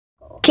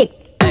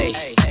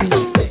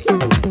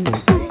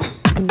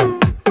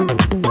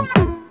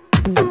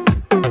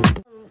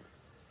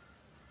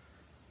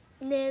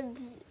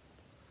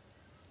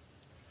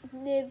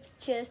Nibs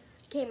just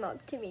came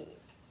up to me.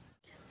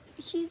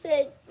 She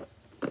said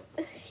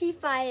she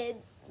fired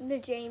the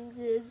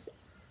Jameses.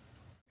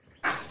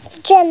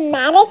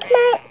 Dramatic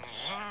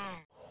much?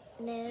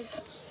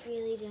 Nibs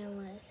really didn't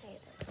want to say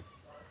this.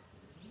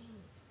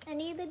 And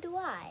neither do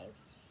I.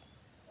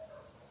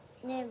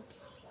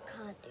 Nibs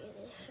can't do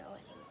this show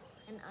anymore,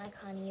 and I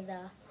can't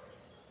either.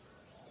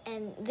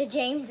 And the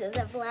Jameses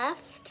have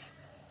left.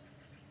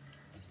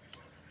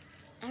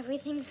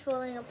 Everything's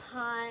falling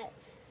apart.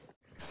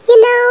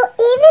 You know,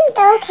 even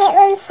though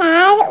Caitlin's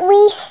sad,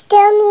 we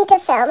still need to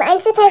film.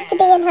 I'm supposed to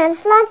be in her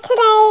vlog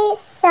today,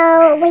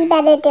 so we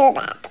better do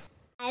that.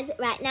 Guys,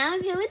 right now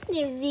I'm here with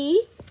Nibsy.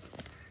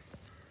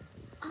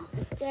 Oh,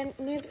 damn,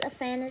 Nibs, a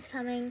fan is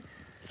coming.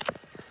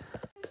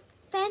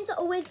 Fans are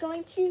always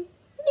going to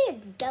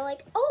Nibs. They're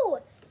like, oh,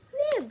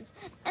 Nibs.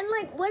 And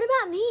like, what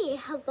about me?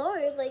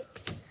 Hello, like,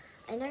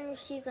 I know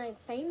she's like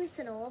famous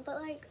and all,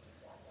 but like,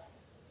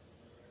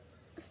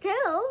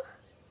 still.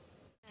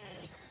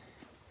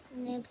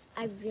 Nibs,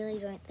 I really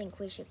don't think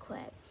we should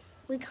quit.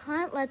 We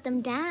can't let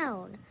them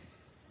down.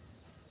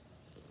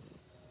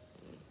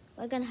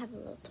 We're gonna have a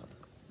little talk.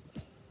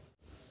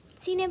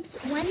 See, Nibs,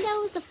 when there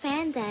was the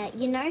fan there,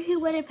 you know who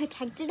would have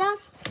protected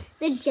us?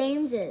 The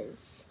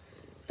Jameses.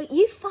 But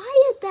you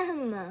fired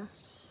them.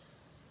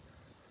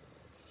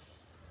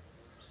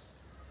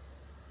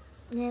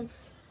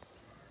 Nibs,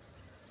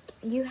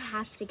 you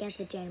have to get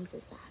the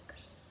Jameses back.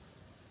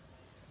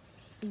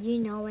 You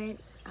know it.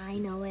 I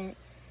know it.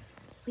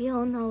 We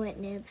all know it,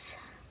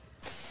 Nibs.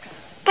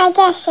 I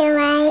guess you're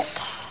right.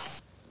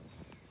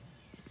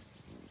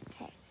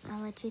 Okay,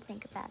 I'll let you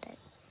think about it.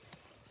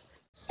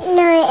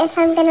 No, if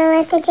I'm gonna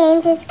let the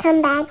Jameses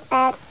come back,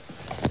 but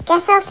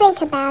guess I'll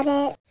think about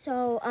it.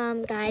 So,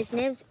 guys,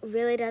 Nibs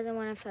really doesn't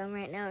want to film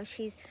right now.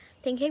 She's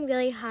thinking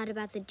really hard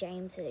about the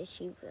Jameses.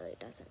 She really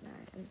doesn't know.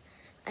 And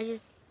I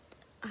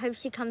hope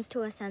she comes to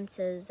her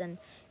senses and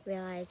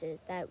realizes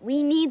that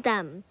we need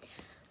them.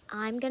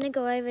 I'm gonna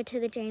go over to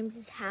the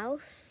Jameses'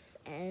 house,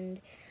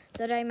 and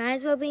thought I might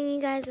as well bring you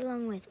guys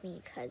along with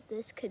me, because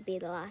this could be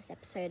the last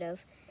episode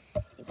of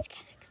Nibs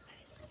Can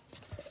Expose.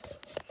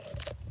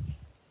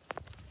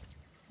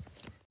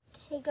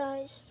 Hey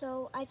guys,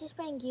 so I just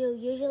rang you.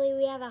 Usually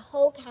we have a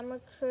whole camera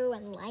crew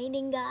and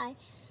lighting guy,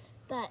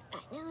 but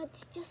right now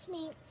it's just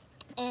me.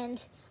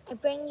 And I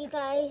bring you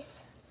guys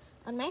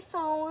on my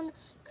phone,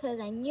 because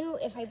I knew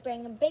if I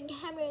bring a big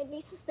camera it would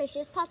be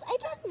suspicious. Plus, I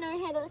don't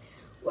know how to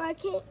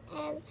work it,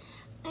 and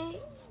I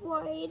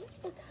worried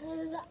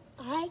because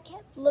I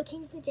kept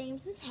looking for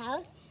James's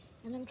house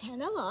and I'm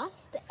kind of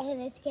lost, and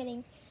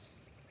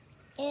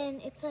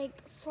it's like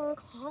 4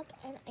 o'clock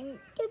and I'm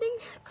getting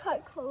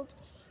quite cold.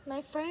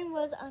 My phone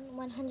was on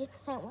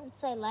 100%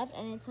 once I left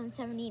and it's on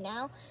 70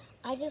 now.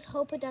 I just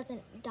hope it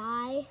doesn't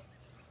die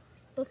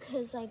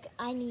because like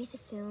I need to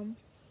film.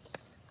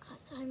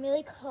 So I'm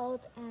really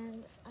cold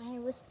and I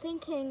was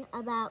thinking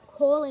about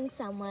calling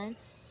someone,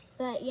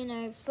 but you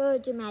know, for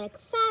dramatic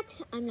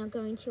effect, I'm not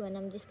going to, and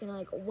I'm just gonna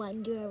like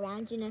wander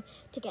around, you know,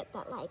 to get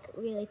that like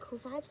really cool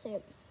vibe.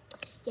 So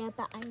yeah,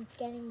 but I'm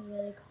getting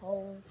really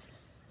cold,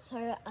 so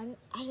I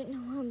don't know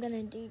what I'm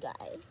gonna do,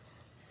 guys.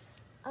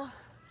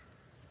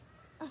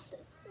 This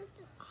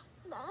is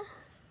awesome.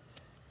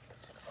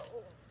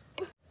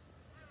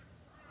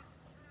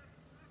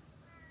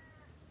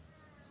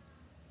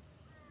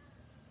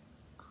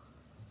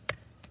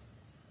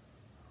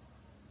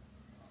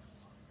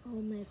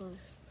 Oh my gosh.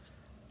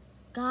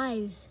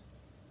 Guys.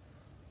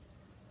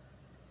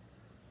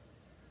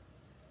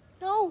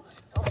 No.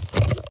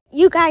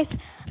 You guys,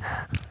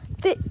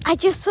 I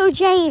just saw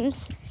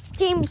James.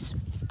 James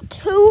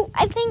 2,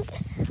 I think.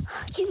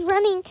 He's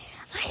running.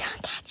 I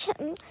can't catch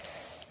him.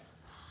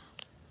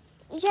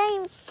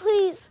 James,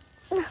 please.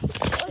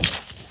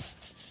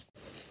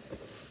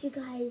 You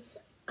guys,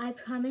 I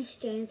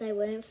promised James I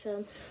wouldn't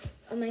film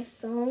on my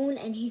phone,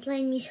 and he's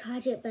letting me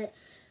charge it, but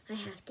I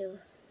have to.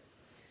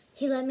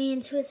 He let me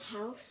into his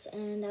house,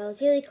 and I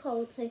was really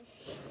cold, so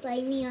he's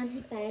laying me on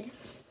his bed,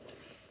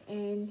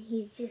 and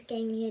he's just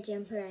getting me a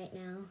jumper right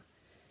now,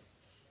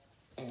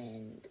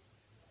 and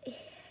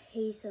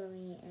he saw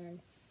me, and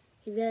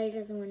he really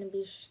doesn't want to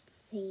be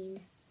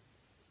seen.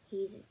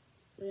 He's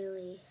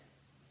really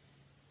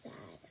sad.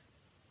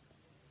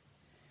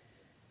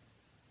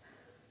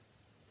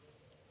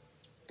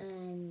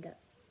 And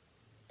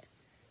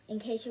in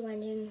case you're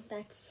wondering,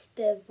 that's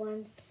the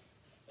one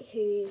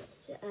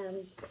who's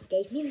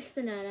gave me this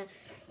banana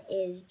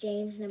is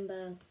James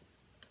number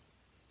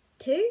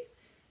 2,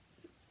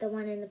 the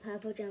one in the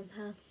purple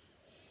jumper.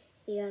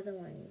 The other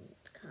one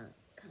can't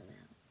come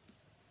out.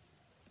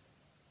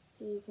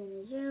 He's in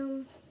his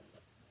room,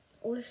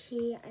 or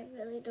she, I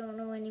really don't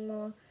know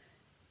anymore.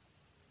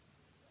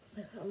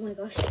 Oh my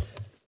gosh.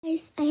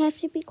 Guys, I have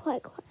to be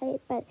quite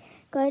quiet, but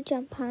gotta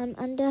jump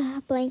under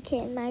a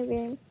blanket in my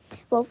room.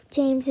 Well,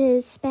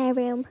 James's spare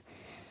room.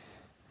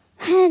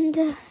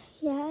 And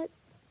yeah,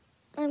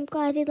 I'm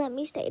glad he let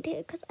me stay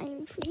here because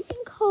I'm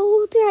freezing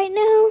cold right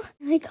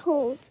now. Like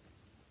cold.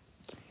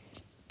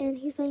 And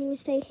he's letting me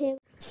stay here.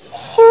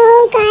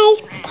 So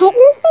guys,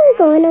 Caitlin's been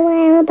gone a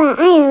while, but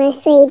I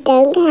honestly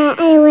don't care. I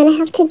don't want to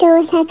have to deal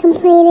with her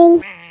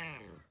complaining.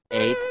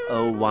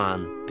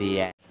 8:01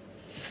 p.m.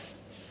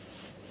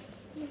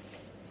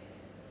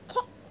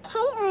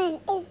 Caitlin,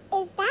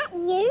 is that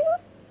you?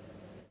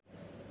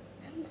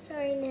 I'm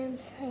sorry,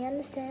 Nibs. I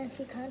understand if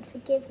you can't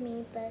forgive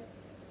me, but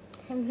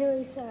I'm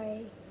really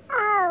sorry.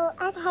 Oh,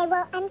 okay,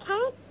 well, I'm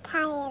kind of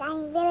tired. I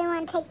really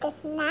want to take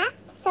this nap,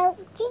 so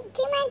do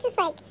you mind just,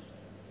 like,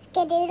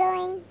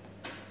 skedoodling?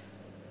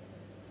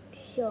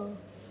 Sure.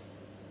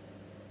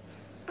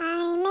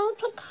 I may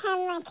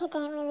pretend like I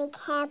don't really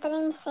care, but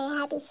I'm so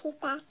happy she's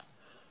back.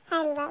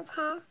 I love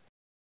her.